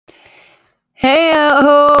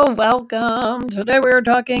Welcome. Today we're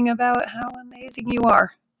talking about how amazing you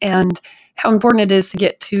are and how important it is to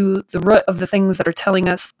get to the root of the things that are telling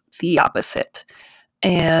us the opposite.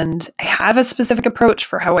 And I have a specific approach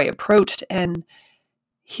for how I approached and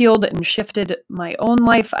healed and shifted my own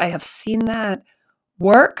life. I have seen that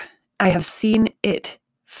work. I have seen it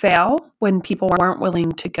fail when people weren't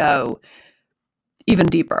willing to go even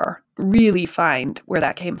deeper, really find where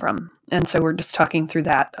that came from. And so we're just talking through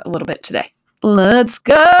that a little bit today. Let's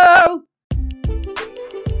go!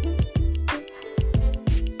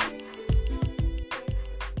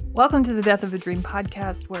 Welcome to the Death of a Dream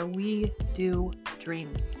podcast, where we do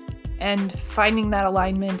dreams. And finding that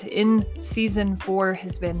alignment in season 4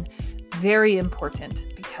 has been very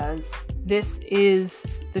important, because this is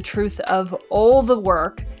the truth of all the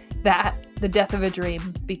work that the Death of a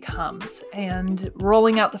Dream becomes. And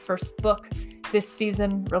rolling out the first book this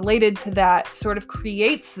season related to that sort of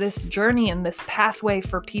creates this journey and this pathway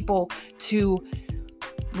for people to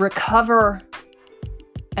recover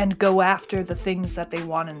and go after the things that they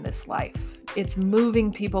want in this life. It's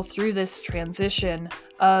moving people through this transition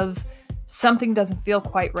of something doesn't feel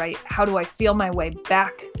quite right. How do I feel my way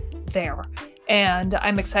back there? And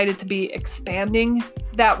I'm excited to be expanding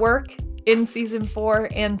that work in season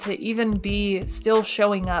 4 and to even be still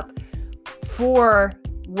showing up for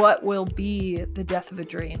what will be the Death of a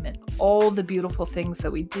Dream and all the beautiful things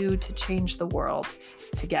that we do to change the world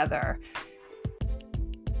together.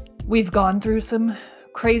 We've gone through some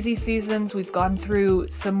crazy seasons. We've gone through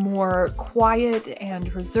some more quiet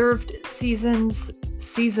and reserved seasons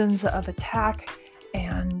of attack,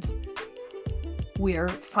 and we're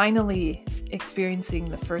finally experiencing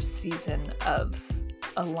the first season of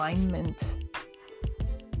alignment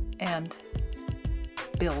and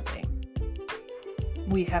building.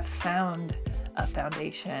 We have found a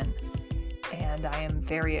foundation, and I am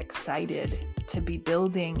very excited to be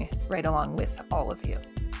building right along with all of you.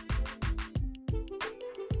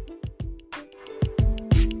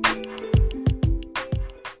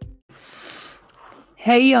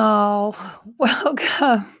 Hey y'all,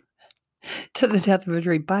 welcome to the Death of a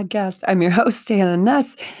Dream podcast. I'm your host, Hannah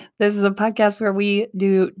Nuss. This is a podcast where we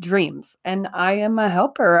do dreams, and I am a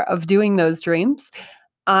helper of doing those dreams.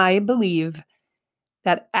 I believe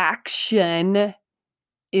that action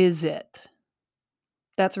is it.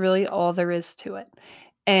 That's really all there is to it.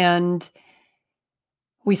 And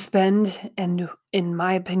we spend, and in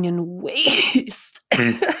my opinion, waste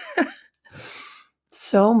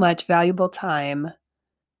so much valuable time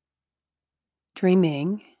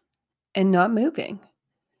dreaming and not moving,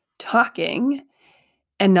 talking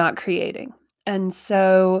and not creating. And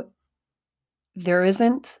so there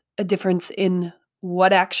isn't a difference in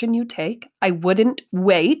what action you take. I wouldn't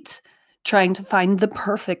wait trying to find the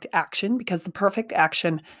perfect action, because the perfect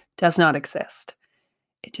action does not exist.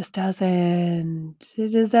 It just doesn't. It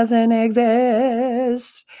just doesn't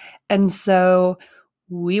exist. And so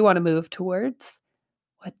we want to move towards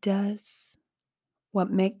what does,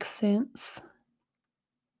 what makes sense,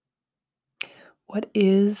 what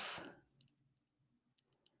is,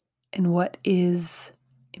 and what is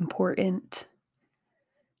important.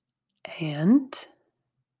 And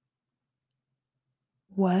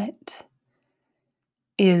what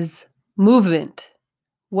is movement?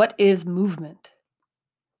 What is movement?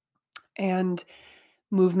 And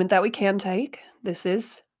movement that we can take. This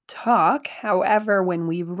is talk. However, when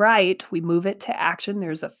we write, we move it to action.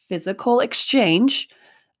 There's a physical exchange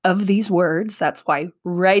of these words. That's why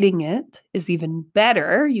writing it is even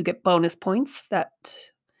better. You get bonus points that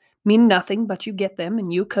mean nothing, but you get them.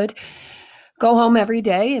 And you could go home every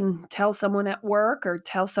day and tell someone at work or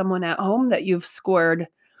tell someone at home that you've scored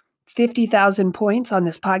 50,000 points on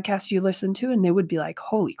this podcast you listen to, and they would be like,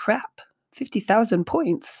 holy crap, 50,000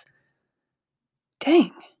 points.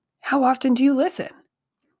 Dang, how often do you listen?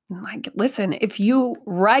 Like, listen, if you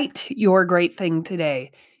write your great thing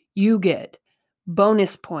today, you get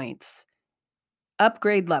bonus points,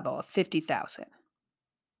 upgrade level of 50,000,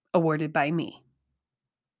 awarded by me.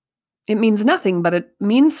 It means nothing, but it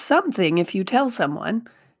means something if you tell someone.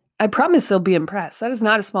 I promise they'll be impressed. That is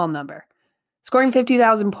not a small number. Scoring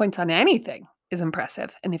 50,000 points on anything is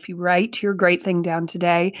impressive. And if you write your great thing down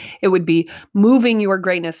today, it would be moving your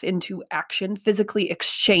greatness into action, physically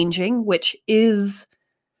exchanging, which is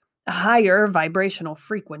a higher vibrational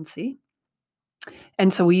frequency.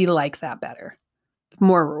 And so we like that better.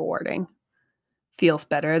 More rewarding. Feels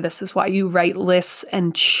better. This is why you write lists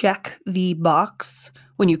and check the box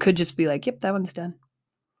when you could just be like, yep, that one's done.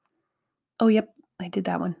 Oh, yep, I did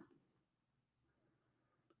that one.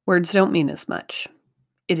 Words don't mean as much.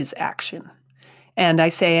 It is action. And I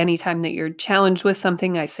say anytime that you're challenged with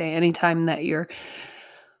something, I say anytime that you're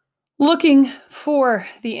Looking for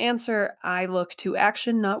the answer, I look to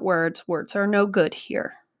action, not words. Words are no good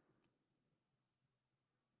here.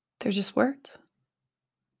 They're just words.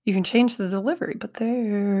 You can change the delivery, but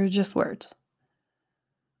they're just words.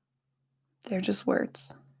 They're just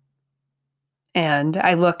words. And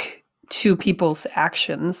I look to people's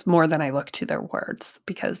actions more than I look to their words,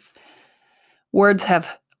 because words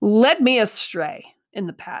have led me astray in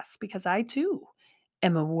the past, because I too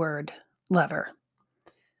am a word lover.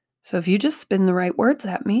 So if you just spin the right words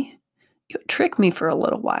at me, you trick me for a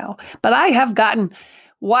little while. But I have gotten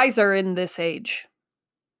wiser in this age.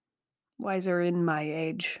 Wiser in my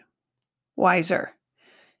age. Wiser.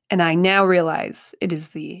 And I now realize it is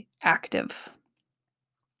the active.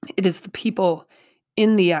 It is the people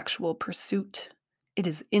in the actual pursuit. It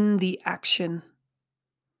is in the action.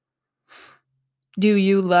 Do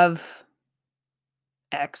you love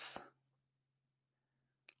X?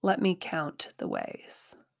 Let me count the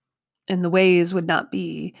ways. And the ways would not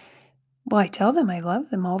be, well, I tell them I love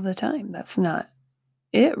them all the time. That's not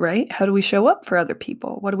it, right? How do we show up for other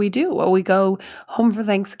people? What do we do? Well, we go home for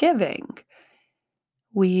Thanksgiving.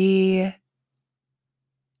 We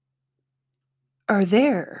are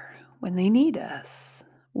there when they need us.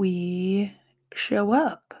 We show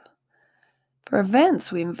up for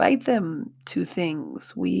events. We invite them to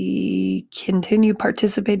things. We continue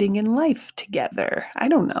participating in life together. I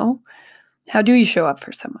don't know. How do you show up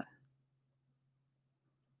for someone?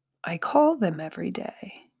 I call them every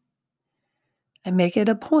day. I make it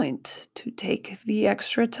a point to take the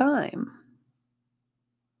extra time.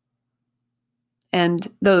 And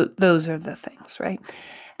those are the things, right?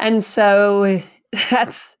 And so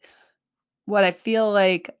that's what I feel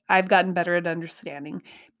like I've gotten better at understanding.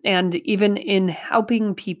 And even in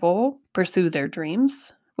helping people pursue their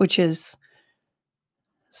dreams, which is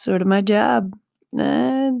sort of my job.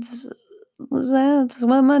 That's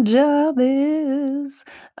what my job is.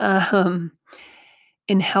 Um,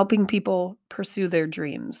 in helping people pursue their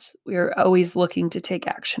dreams, we are always looking to take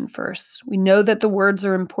action first. We know that the words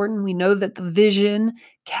are important. We know that the vision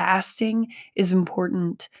casting is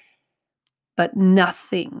important, but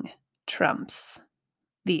nothing trumps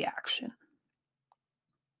the action.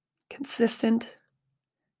 Consistent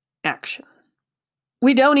action.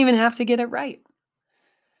 We don't even have to get it right.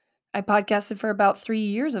 I podcasted for about 3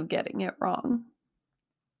 years of getting it wrong.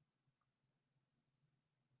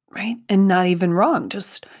 Right? And not even wrong,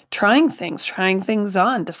 just trying things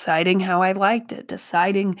on, deciding how I liked it,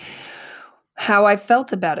 deciding how I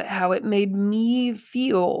felt about it, how it made me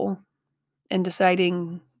feel, and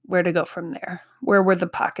deciding where to go from there. Where were the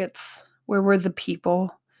pockets? Where were the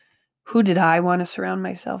people? Who did I want to surround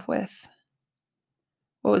myself with?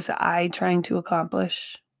 What was I trying to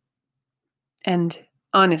accomplish? And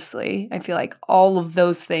honestly, I feel like all of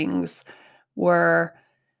those things were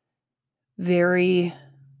very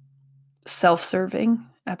self-serving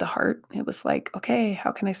at the heart. It was like, okay,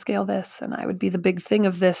 how can I scale this? And I would be the big thing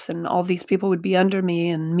of this, and all these people would be under me,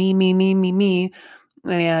 and me.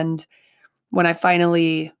 And when I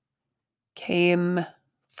finally came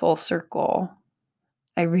full circle,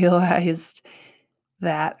 I realized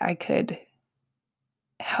that I could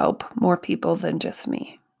help more people than just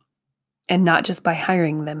me. And not just by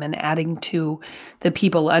hiring them and adding to the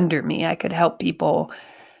people under me. I could help people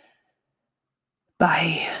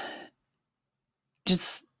by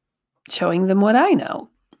just showing them what I know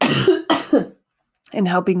and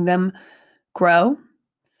helping them grow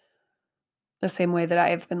the same way that I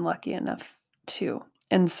have been lucky enough to.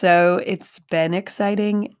 And so it's been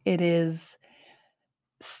exciting. It is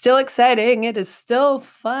still exciting. It is still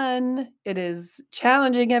fun. It is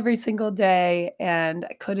challenging every single day. And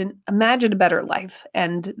I couldn't imagine a better life.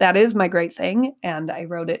 And that is my great thing. And I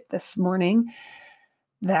wrote it this morning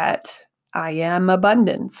that I am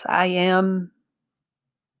abundance. I am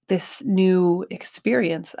this new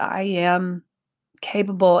experience. I am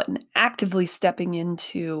capable and actively stepping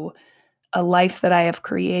into a life that I have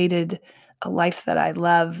created, a life that I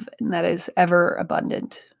love, and that is ever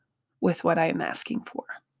abundant with what I am asking for.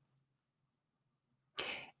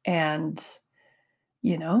 And,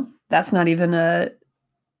 that's not even a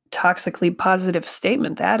toxically positive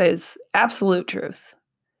statement. That is absolute truth.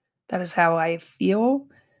 That is how I feel.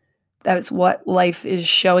 That is what life is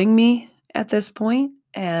showing me at this point.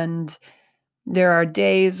 And there are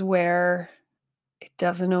days where it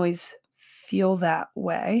doesn't always feel that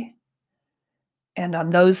way. And on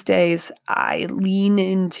those days, I lean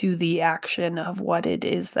into the action of what it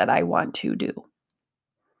is that I want to do.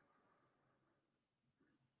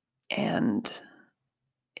 And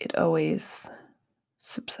it always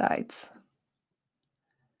subsides.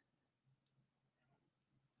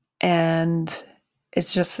 And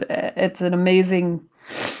It's just, it's an amazing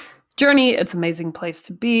journey. It's an amazing place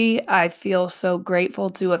to be. I feel so grateful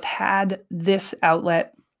to have had this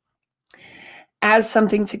outlet as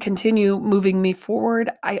something to continue moving me forward.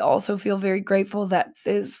 I also feel very grateful that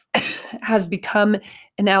this has become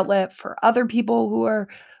an outlet for other people who are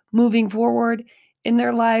moving forward in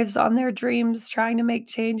their lives, on their dreams, trying to make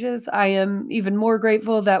changes. I am even more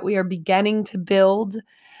grateful that we are beginning to build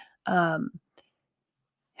um,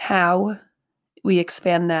 how we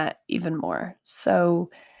expand that even more. So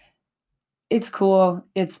it's cool.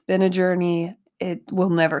 It's been a journey. It will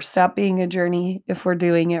never stop being a journey if we're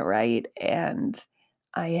doing it right. And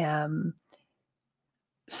I am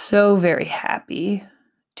so very happy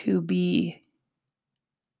to be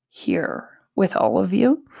here with all of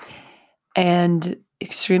you and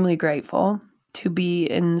extremely grateful to be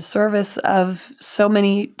in service of so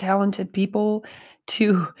many talented people,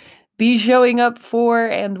 to be showing up for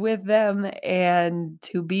and with them, and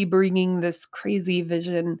to be bringing this crazy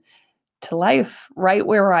vision to life right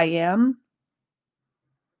where I am,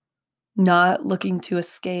 not looking to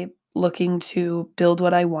escape, looking to build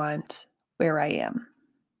what I want where I am.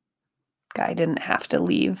 I didn't have to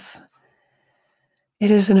leave.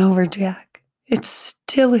 It isn't over, Jack. It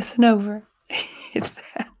still isn't over.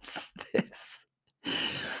 That's this.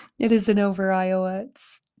 It isn't over, Iowa. It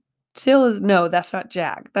still is. No, that's not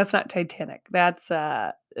Jack. That's not Titanic. That's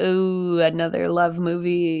another love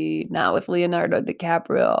movie, not with Leonardo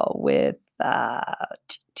DiCaprio, with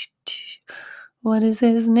what is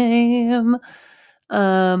his name?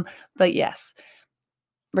 But yes,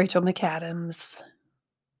 Rachel McAdams,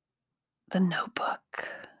 The Notebook.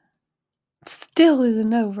 Still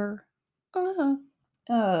isn't over.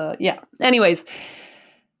 Yeah. Anyways,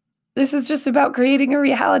 this is just about creating a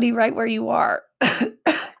reality right where you are,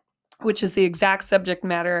 which is the exact subject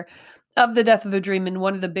matter of The Death of a Dream. And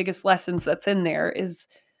one of the biggest lessons that's in there is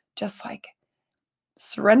just like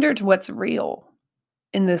surrender to what's real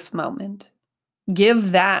in this moment.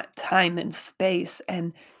 Give that time and space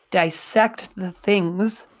and dissect the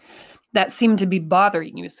things that seem to be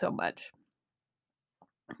bothering you so much,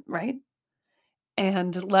 right?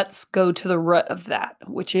 And let's go to the root of that,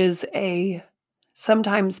 which is a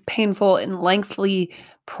sometimes painful and lengthy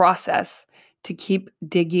process to keep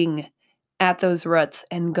digging at those roots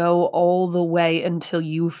and go all the way until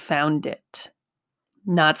you found it.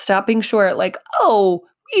 Not stopping short, like, oh,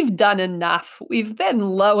 we've done enough. We've been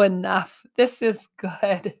low enough. This is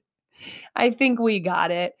good. I think we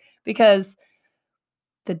got it. Because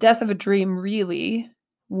the death of a dream really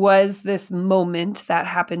was this moment that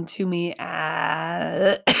happened to me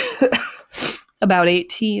at about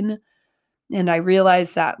 18. And I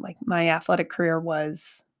realized that like my athletic career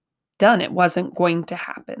was done. It wasn't going to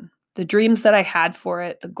happen. The dreams that I had for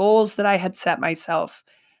it, the goals that I had set myself,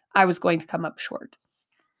 I was going to come up short.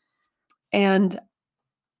 And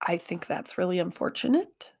I think that's really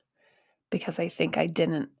unfortunate because I think I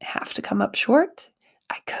didn't have to come up short.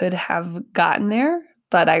 I could have gotten there,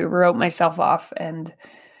 but I wrote myself off and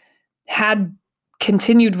had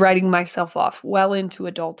continued writing myself off well into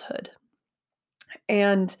adulthood.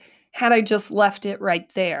 And had I just left it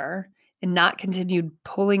right there and not continued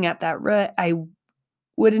pulling at that root, I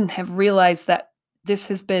wouldn't have realized that this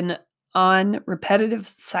has been on repetitive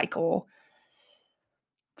cycle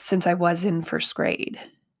since I was in first grade.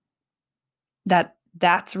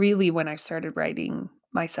 That's really when I started writing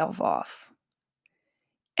myself off.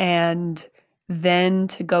 And then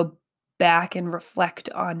to go back and reflect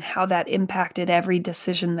on how that impacted every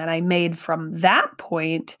decision that I made from that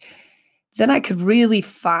point, then I could really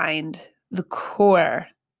find the core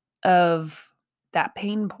of that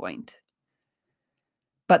pain point.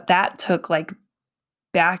 But that took like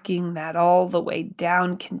backing that all the way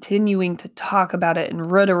down, continuing to talk about it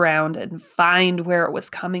and root around and find where it was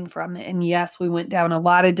coming from. And yes, we went down a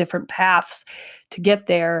lot of different paths to get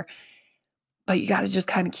there, but you got to just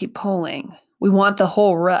kind of keep pulling. We want the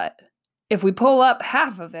whole rut. If we pull up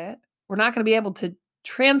half of it, we're not going to be able to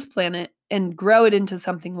transplant it and grow it into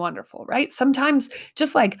something wonderful, right? Sometimes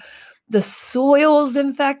just like the soil's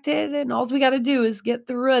infected and all we got to do is get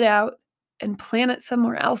the root out and plant it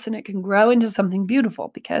somewhere else and it can grow into something beautiful.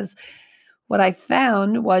 Because what I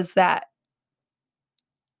found was that,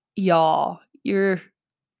 y'all, you're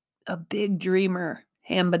a big dreamer,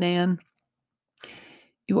 Hambanan.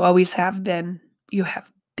 You always have been. You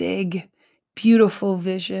have big, beautiful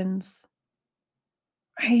visions,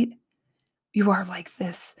 right? You are like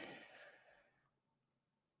this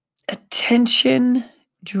attention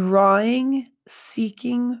drawing,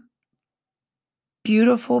 seeking,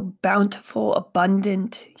 beautiful, bountiful,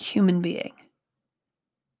 abundant human being.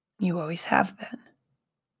 You always have been.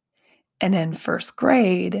 And in first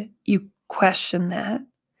grade, you question that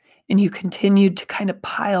and you continued to kind of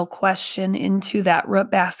pile question into that root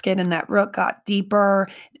basket, and that root got deeper,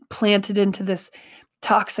 planted into this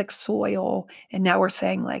toxic soil. And now we're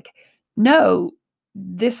saying, like, no,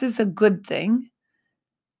 this is a good thing.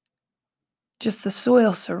 Just the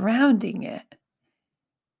soil surrounding it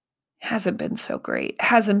hasn't been so great,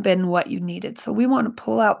 hasn't been what you needed. So we want to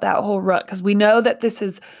pull out that whole root because we know that this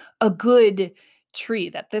is a good tree,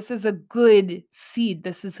 that this is a good seed.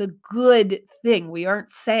 This is a good thing. We aren't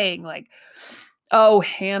saying like, oh,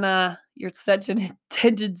 Hannah, you're such an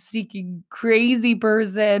attention seeking, crazy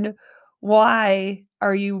person. Why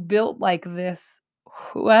are you built like this?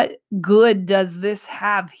 What good does this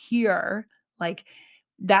have here? Like,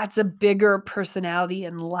 that's a bigger personality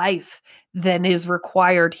in life than is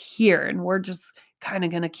required here. And we're just kind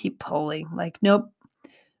of going to keep pulling like, nope,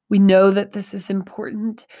 we know that this is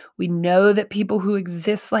important. We know that people who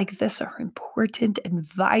exist like this are important and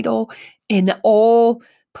vital in all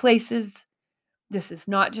places. This is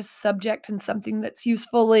not just subject and something that's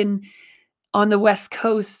useful in on the West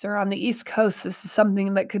Coast or on the East Coast. This is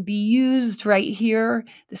something that could be used right here.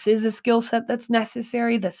 This is a skill set that's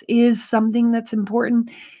necessary. This is something that's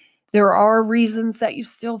important. There are reasons that you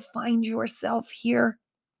still find yourself here.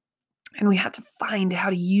 And we have to find how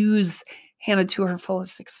to use Hannah to her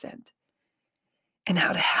fullest extent and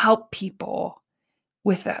how to help people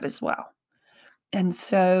with that as well. And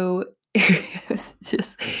so it's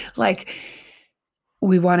just like,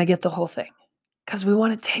 we want to get the whole thing because we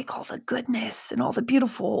want to take all the goodness and all the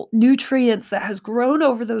beautiful nutrients that has grown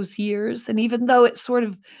over those years. And even though it sort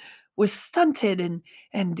of was stunted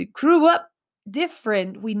and grew up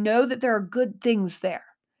different, we know that there are good things there.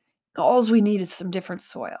 All we need is some different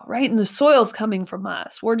soil, right? And the soil's coming from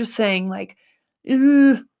us. We're just saying like,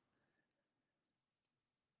 ugh.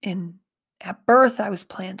 And at birth, I was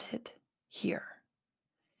planted here.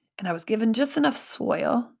 And I was given just enough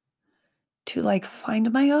soil to like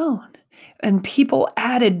find my own. And people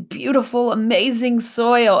added beautiful, amazing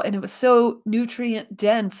soil, and it was so nutrient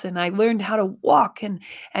dense. And I learned how to walk, and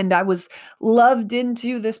I was loved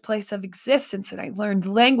into this place of existence. And I learned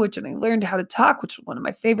language, and I learned how to talk, which was one of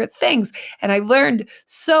my favorite things. And I learned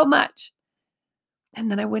so much.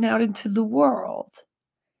 And then I went out into the world,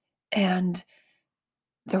 and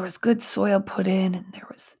there was good soil put in, and there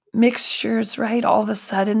was mixtures, right? All of a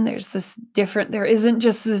sudden there's this different, there isn't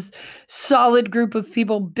just this solid group of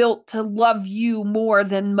people built to love you more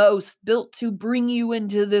than most, built to bring you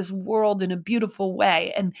into this world in a beautiful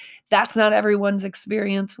way. And that's not everyone's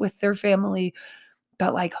experience with their family,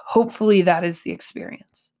 but like, hopefully that is the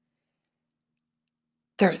experience.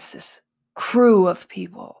 There's this crew of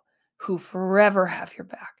people who forever have your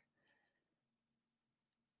back.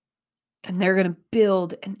 And they're going to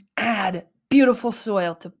build and add beautiful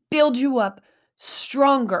soil to build you up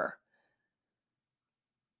stronger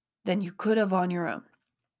than you could have on your own.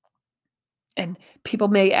 And people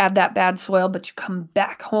may add that bad soil, but you come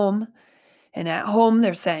back home, and at home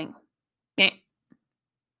they're saying, nah,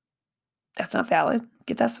 that's not valid.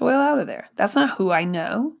 Get that soil out of there. That's not who I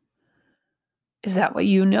know. Is that what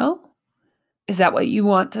you know? Is that what you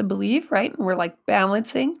want to believe, right? And we're like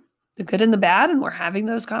balancing the good and the bad, and we're having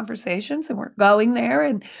those conversations, and we're going there,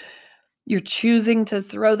 and you're choosing to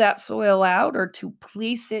throw that soil out or to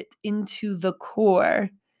place it into the core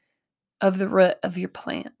of the root of your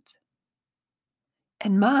plant.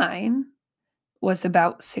 And mine was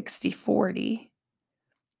about 60-40.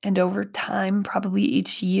 And over time, probably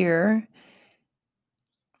each year,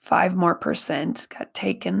 5% more got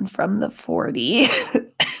taken from the 40.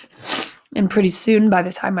 And pretty soon, by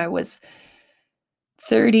the time I was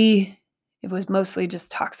 30, it was mostly just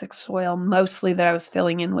toxic soil, mostly that I was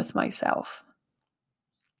filling in with myself.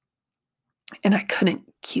 And I couldn't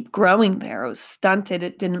keep growing there. It was stunted.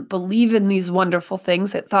 It didn't believe in these wonderful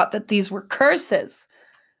things. It thought that these were curses.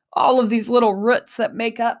 All of these little roots that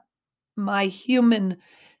make up my human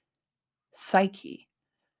psyche.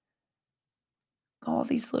 All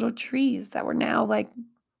these little trees that were now like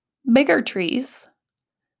bigger trees,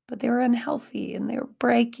 but they were unhealthy and they were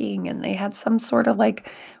breaking and they had some sort of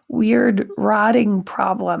like weird rotting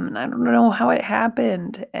problem. And I don't know how it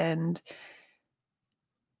happened. And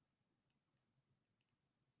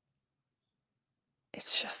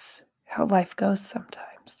it's just how life goes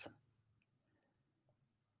sometimes.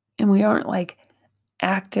 And we aren't like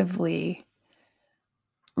actively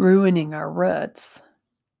ruining our roots.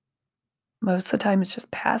 Most of the time it's just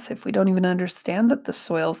passive. We don't even understand that the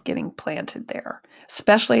soil's getting planted there,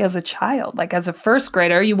 especially as a child. Like as a first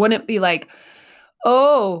grader, you wouldn't be like,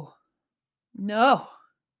 oh, no,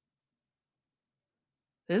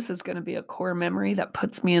 this is going to be a core memory that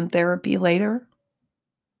puts me in therapy later.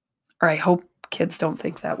 Or I hope kids don't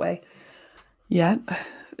think that way yet.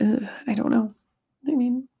 I don't know. I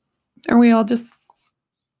mean, are we all just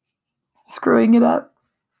screwing it up?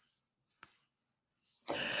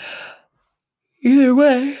 Either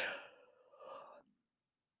way,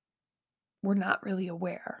 we're not really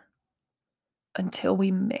aware until we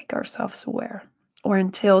make ourselves aware, or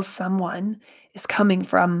until someone is coming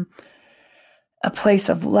from a place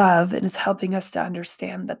of love and it's helping us to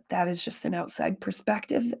understand that that is just an outside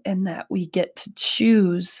perspective and that we get to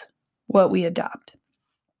choose what we adopt,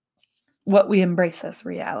 what we embrace as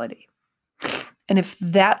reality. And if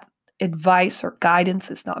that advice or guidance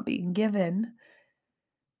is not being given,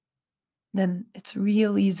 then it's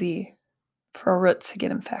real easy for our roots to get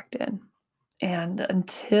infected. And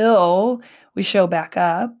until we show back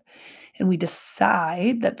up and we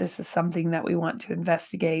decide that this is something that we want to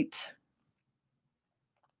investigate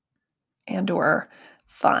and or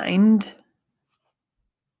find,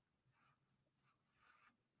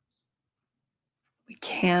 we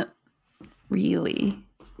can't really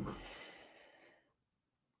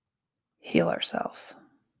heal ourselves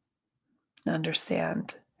and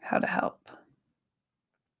understand how to help.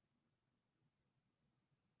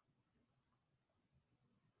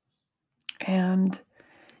 And,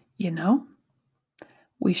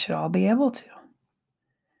 we should all be able to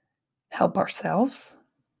help ourselves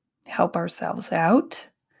out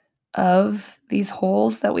of these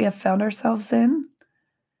holes that we have found ourselves in.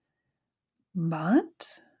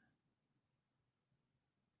 But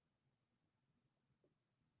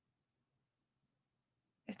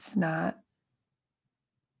it's not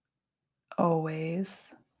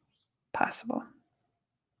always possible.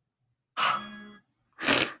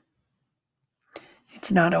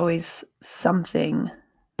 It's not always something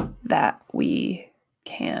that we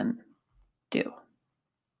can do.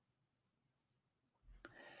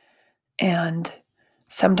 And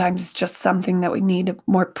sometimes it's just something that we need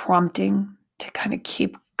more prompting to kind of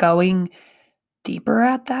keep going deeper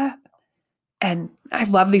at that. And I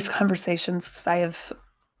love these conversations because I have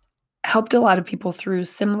helped a lot of people through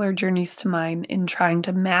similar journeys to mine in trying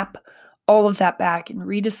to map all of that back and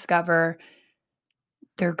rediscover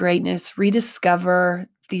their greatness, rediscover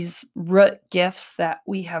these root gifts that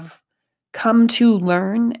we have come to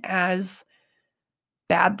learn as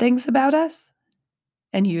bad things about us.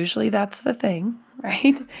 And usually that's the thing,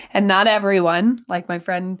 right? And not everyone, like my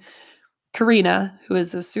friend Karina, who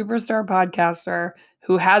is a superstar podcaster,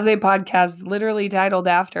 who has a podcast literally titled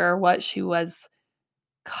after what she was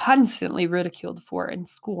constantly ridiculed for in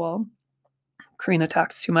school. Karina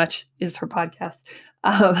Talks Too Much is her podcast.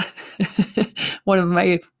 One of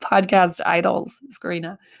my podcast idols is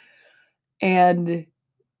Karina. And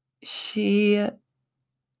she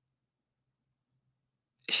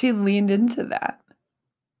leaned into that.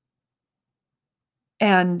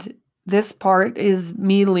 And this part is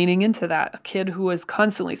me leaning into that. A kid who was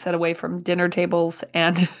constantly set away from dinner tables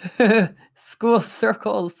and school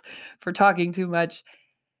circles for talking too much,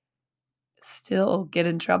 still get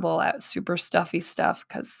in trouble at super stuffy stuff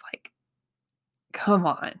because, like, come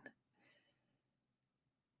on.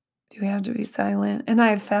 Do we have to be silent? And I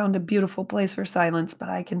have found a beautiful place for silence, but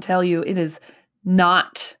I can tell you it is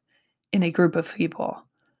not in a group of people.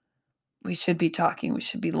 We should be talking. We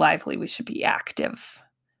should be lively. We should be active.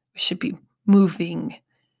 We should be moving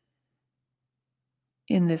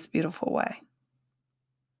in this beautiful way.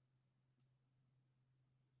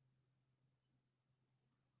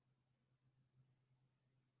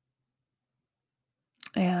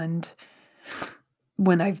 And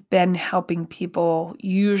when I've been helping people,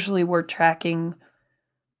 usually we're tracking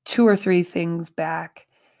 2 or 3 things back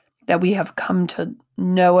that we have come to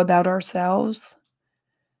know about ourselves.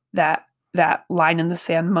 That line in the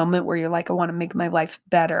sand moment where you're like, I want to make my life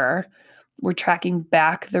better. We're tracking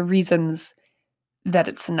back the reasons that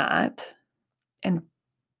it's not and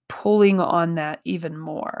pulling on that even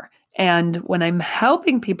more. And when I'm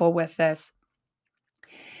helping people with this,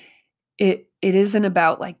 it isn't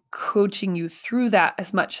about like coaching you through that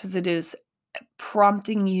as much as it is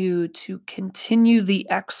prompting you to continue the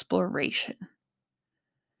exploration.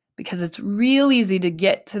 Because it's real easy to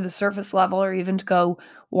get to the surface level or even to go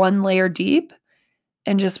one layer deep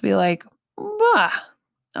and just be like,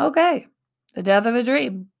 okay, the death of a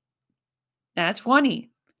dream. That's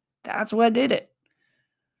funny. That's what did it.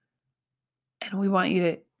 And we want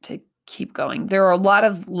you to keep going. There are a lot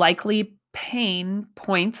of likely pain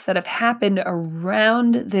points that have happened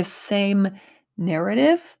around this same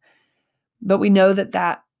narrative, but we know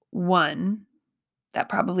that one that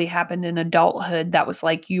probably happened in adulthood that was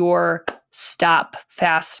like your stop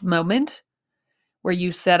fast moment where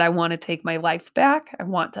you said, I want to take my life back. I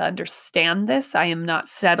want to understand this. I am not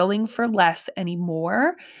settling for less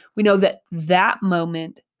anymore. We know that that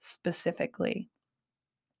moment specifically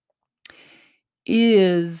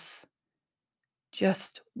is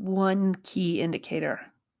just one key indicator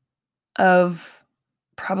of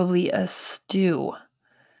probably a stew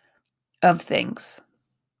of things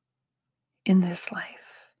in this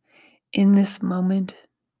life, in this moment.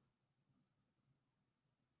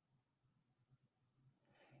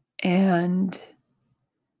 And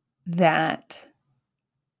that,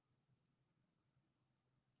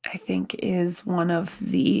 I think, is one of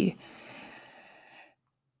the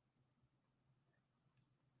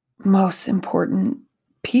most important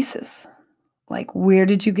pieces. Like, where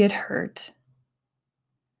did you get hurt?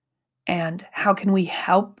 And how can we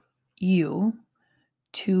help you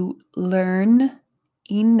to learn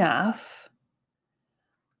enough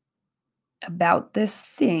about this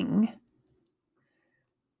thing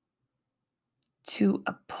to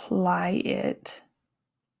apply it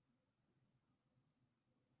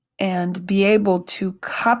and be able to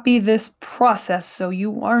copy this process so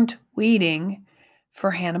you aren't waiting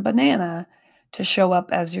for Hannah Banana to show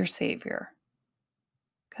up as your savior?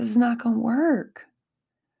 Because it's not going to work.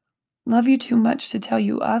 Love you too much to tell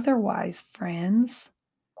you otherwise, friends.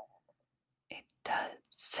 It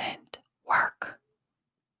doesn't work.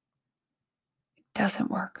 It doesn't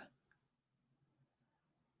work.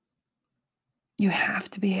 You have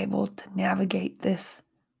to be able to navigate this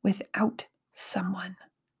without someone.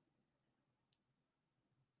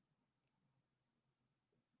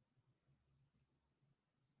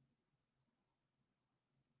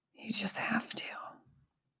 You just have to.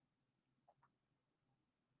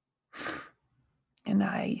 And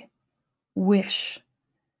I wish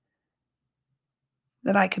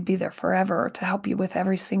that I could be there forever to help you with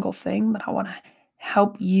every single thing, but I want to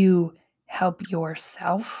help you help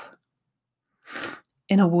yourself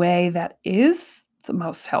in a way that is the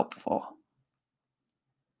most helpful.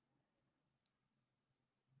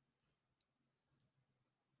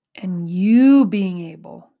 And you being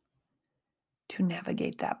able to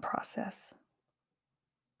navigate that process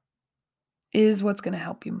is what's going to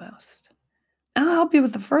help you most. I'll help you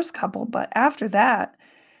with the first couple, but after that,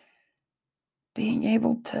 being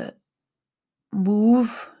able to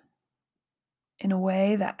move in a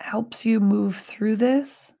way that helps you move through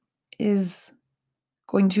this is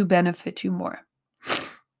going to benefit you more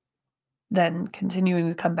than continuing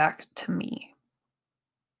to come back to me.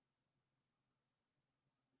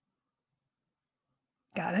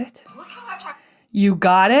 Got it? You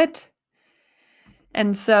got it?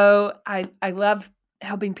 And so I love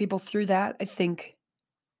helping people through that. I think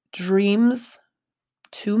dreams,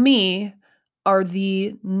 to me, are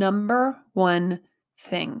the number one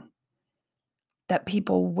thing that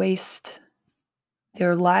people waste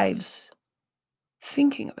their lives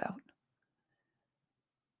thinking about.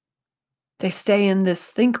 They stay in this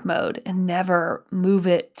think mode and never move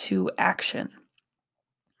it to action.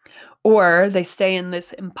 Or they stay in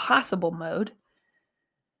this impossible mode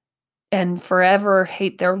and forever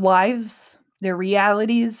hate their lives, their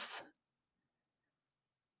realities,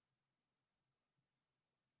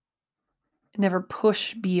 never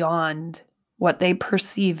push beyond what they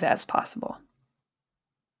perceive as possible.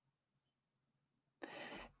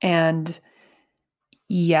 And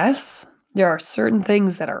yes, there are certain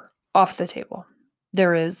things that are off the table.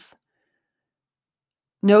 There is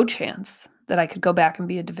no chance that I could go back and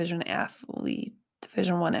be a Division I athlete.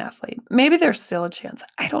 Maybe there's still a chance.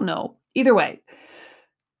 I don't know. Either way,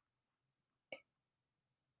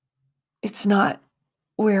 it's not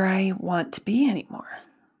where I want to be anymore.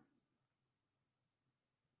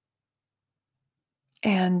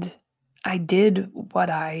 And I did what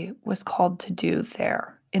I was called to do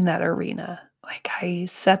there in that arena. Like, I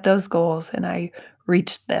set those goals and I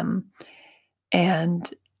reached them. And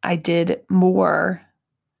I did more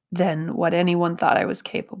than what anyone thought I was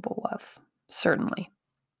capable of, certainly.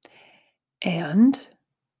 And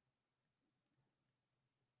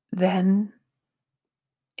then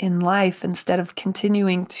in life, instead of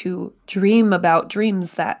continuing to dream about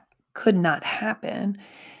dreams that could not happen,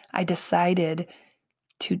 I decided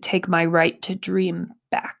to take my right to dream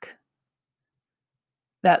back.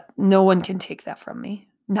 That no one can take that from me.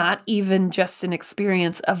 Not even just an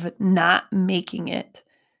experience of not making it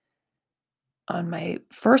on my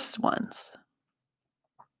first ones.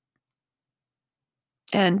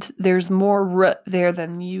 And there's more root there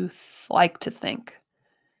than you like to think.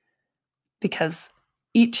 Because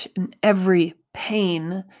each and every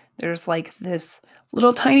pain, there's like this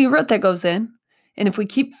little tiny root that goes in, And if we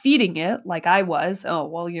keep feeding it like I was, oh,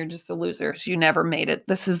 well, you're just a loser. You never made it.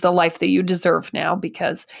 This is the life that you deserve now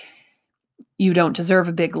because you don't deserve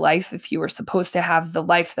a big life. If you were supposed to have the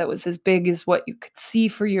life that was as big as what you could see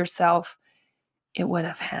for yourself, it would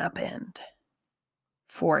have happened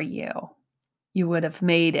for you. You would have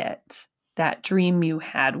made it. That dream you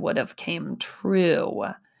had would have came true,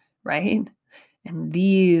 right? And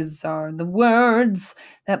these are the words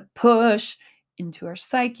that push into our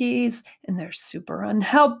psyches, and they're super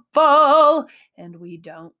unhelpful, and we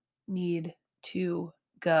don't need to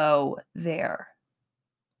go there.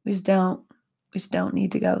 We just don't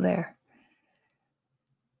need to go there.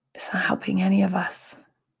 It's not helping any of us.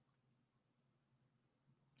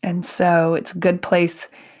 And so it's a good place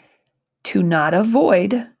to not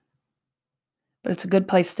avoid, but it's a good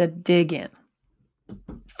place to dig in.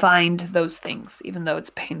 Find those things, even though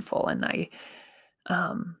it's painful. And I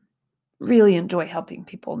really enjoy helping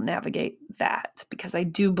people navigate that because I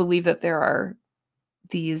do believe that there are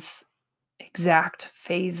these exact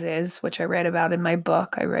phases, which I write about in my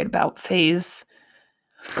book. I write about phase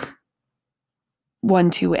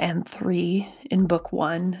 1, 2, and 3 in book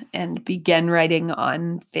 1 and begin writing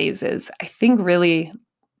on phases. I think really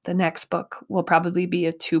the next book will probably be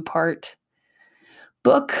a 2-part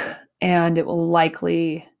book, and it will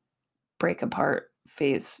likely break apart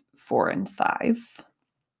phase 4 and 5,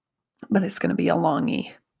 but it's going to be a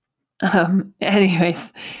longie.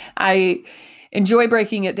 Anyways, I enjoy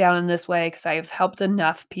breaking it down in this way because I have helped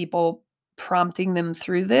enough people prompting them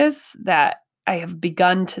through this that I have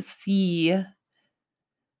begun to see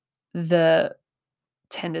the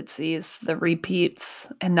tendencies, the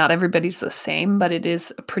repeats, and not everybody's the same, but it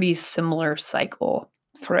is a pretty similar cycle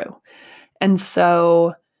through. And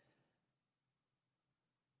so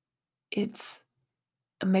it's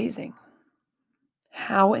amazing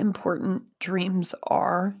how important dreams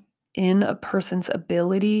are in a person's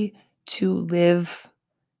ability to live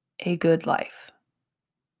a good life.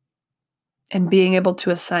 And being able to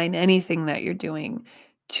assign anything that you're doing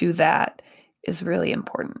to that is really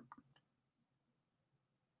important.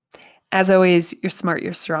 As always, you're smart,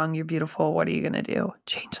 you're strong, you're beautiful. What are you going to do?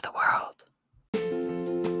 Change the world.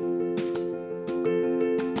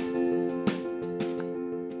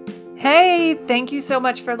 Hey, thank you so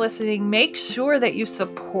much for listening. Make sure that you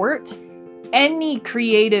support any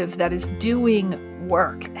creative that is doing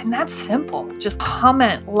work. And that's simple. Just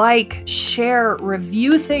comment, like, share,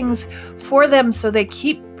 review things for them so they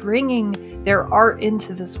keep bringing their art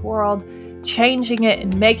into this world, changing it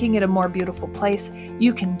and making it a more beautiful place.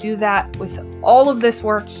 You can do that with all of this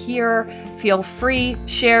work here. Feel free,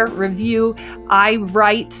 share, review. I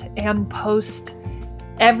write and post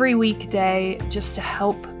every weekday just to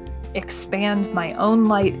help expand my own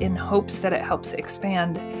light in hopes that it helps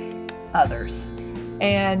expand others.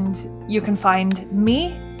 And you can find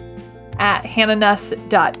me at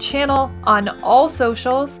hannahnuss.channel on all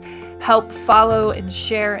socials. Help follow and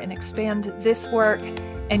share and expand this work.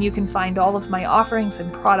 And you can find all of my offerings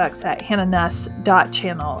and products at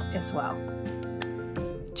hannahnuss.channel as well.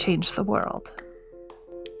 Change the world.